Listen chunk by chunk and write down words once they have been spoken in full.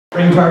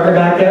Bring Parker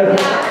back out.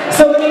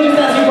 So let me just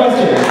ask you a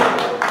question.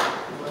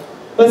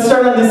 Let's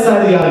start on this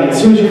side of the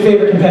audience. Who's your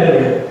favorite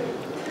competitor?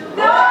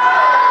 So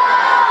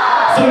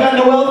we got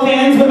Noel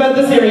fans. What about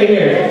this area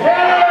here?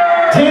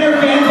 Tanner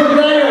fans. What about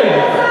that area?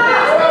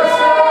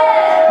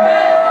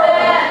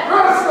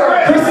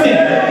 Kristen.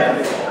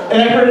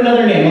 And I heard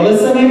another name.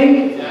 Melissa,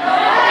 maybe? I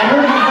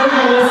heard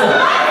Melissa.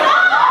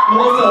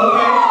 Melissa,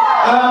 okay.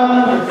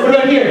 What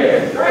about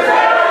here?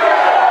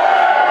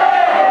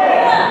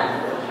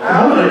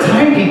 I'm gonna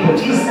time people.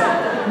 Jeez.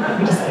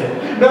 I'm just kidding.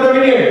 What about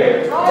over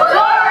here?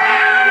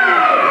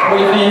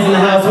 Tory fans in the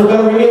house. What about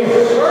over here?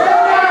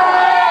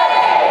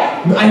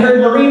 I heard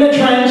Marina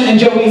Trench and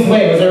Joey's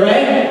Way. Was that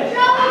right?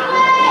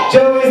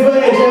 Joey's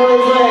Way.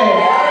 Joey's Way.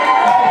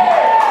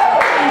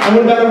 And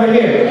what about over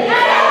here?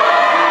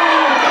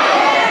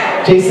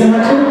 Jason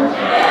Hutcher?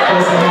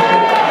 Jason Hutcher.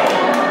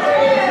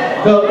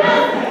 Well,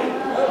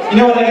 you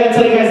know what? I gotta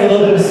tell you guys a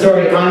little bit of a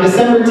story. On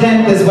December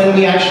 10th is when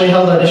we actually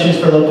held auditions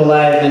for Local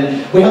Live,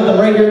 and we held them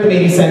right here at the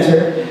Mady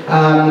Center.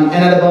 And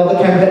out of all the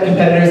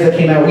competitors that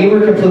came out, we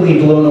were completely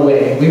blown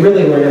away. We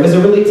really were. It was a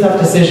really tough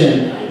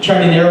decision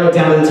trying to narrow it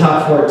down to the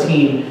top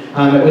 14.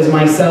 It was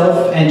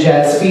myself and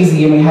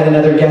Jazzfeezy, and we had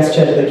another guest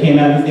judge that came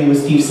out. His name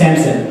was Steve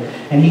Sampson.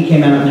 And he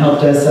came out and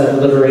helped us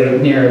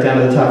deliberate, narrow it down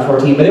to the top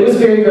 14. But it was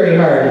very, very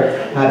hard.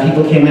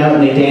 People came out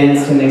and they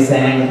danced and they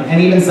sang,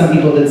 and even some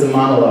people did some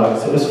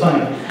monologues. It was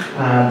funny.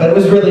 But it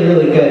was really,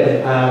 really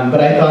good. But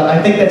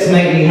I think that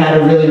tonight we had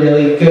a really,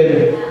 really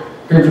good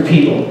group of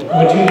people.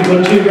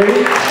 Wouldn't you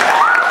agree?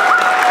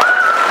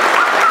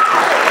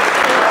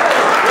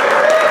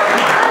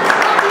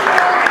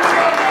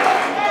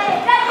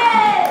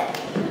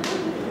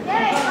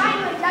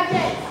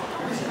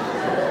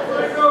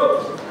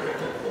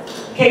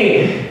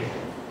 Okay,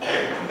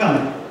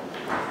 come.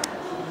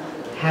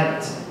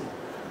 Hat.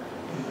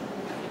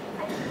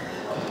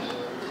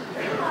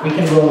 We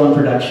can roll on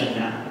production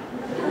now.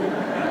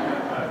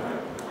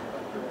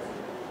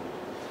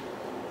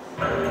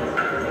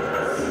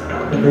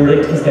 The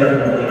verdict is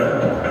definitely out.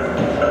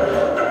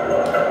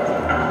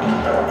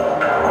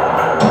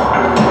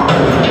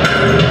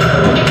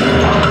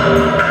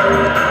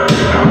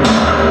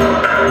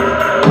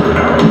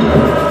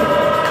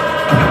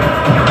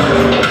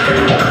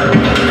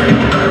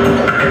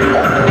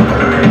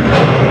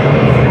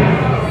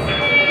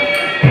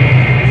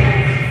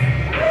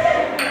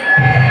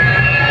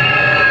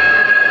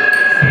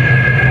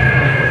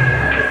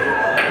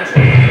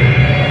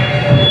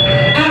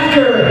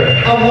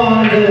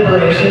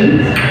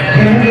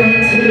 And I'm going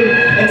to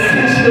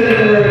accentuate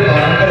the word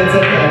long, but it's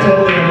okay, I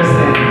totally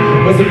understand.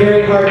 It was a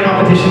very hard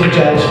competition to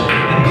judge,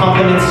 and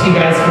compliments to you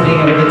guys for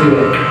being able to do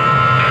it.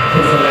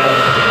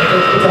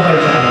 It's a hard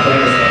time, but I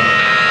understand.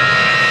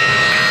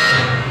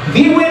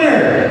 The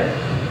winner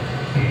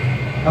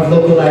of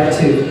Local Live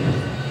 2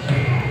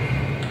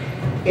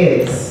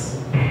 is...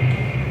 I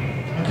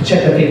have to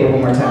check that paper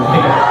one more time.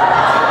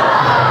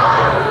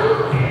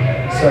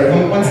 Sorry,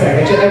 one sec.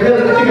 I think I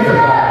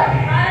forgot.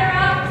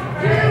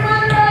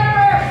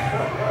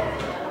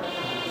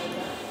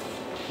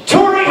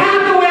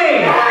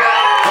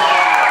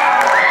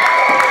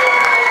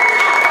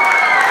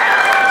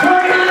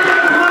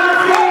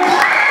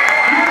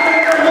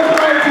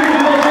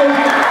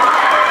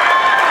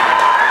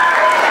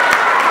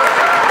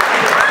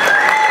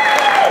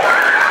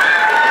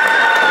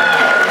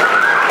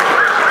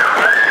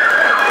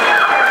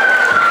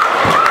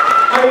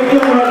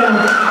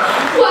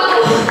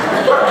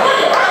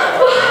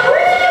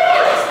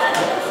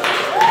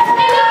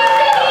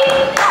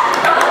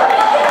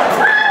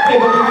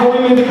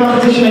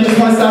 Competition, I just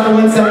want to stop for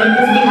 1 second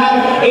because we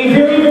have a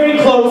very, very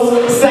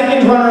close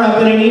second runner-up,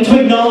 and I need to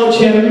acknowledge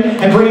him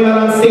and bring him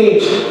out on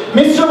stage.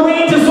 Mr.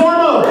 Lorraine.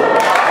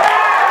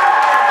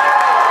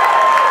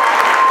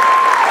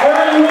 Where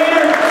are you,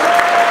 Waiter?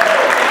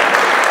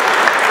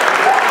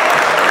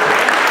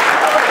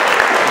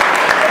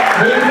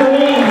 Waiting for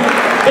Lorraine.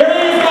 There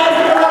he is, guys.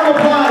 Give a round of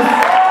applause.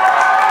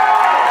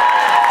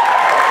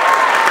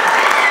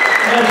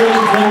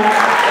 Congratulations, man.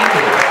 Thank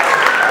you.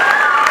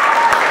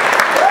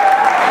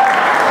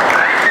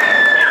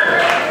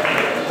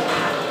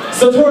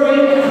 So Tori,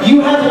 you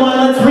have won.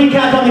 Let's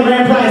recap on the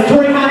grand prize.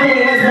 Tori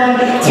Hathaway has won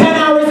 10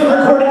 hours of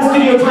recording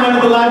studio time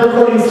at the live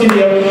recording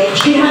studio.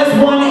 She has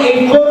won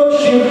a photo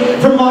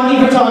shoot from Mady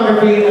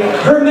Photography.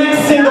 Her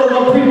next single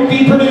will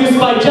be produced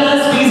by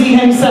Jazzfeezy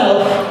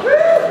himself.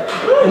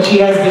 And she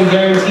has been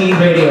guaranteed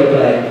radio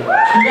play.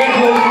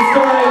 Congratulations,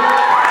 Tori.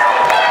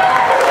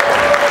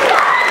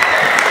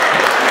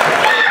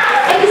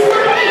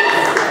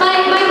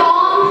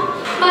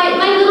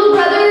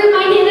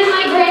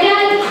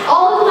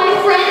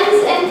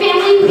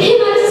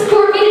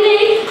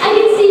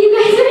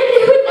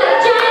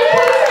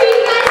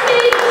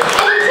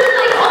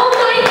 All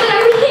my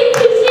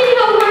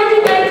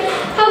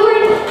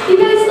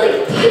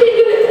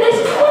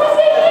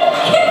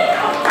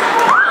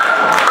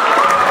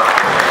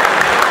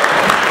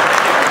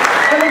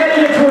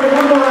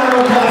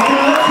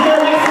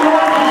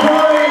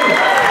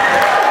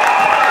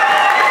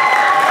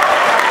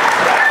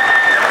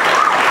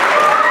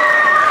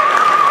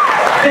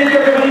Thank you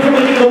everybody for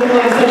making Local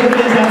Live such a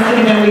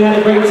fantastic event. We had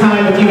a great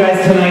time with you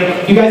guys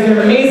tonight. You guys are an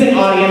amazing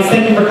audience.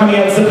 Thank you for coming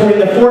out and supporting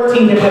the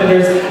 14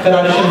 competitors that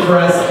auditioned for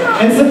us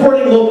and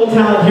supporting local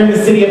talent here in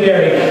the city of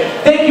Barrie.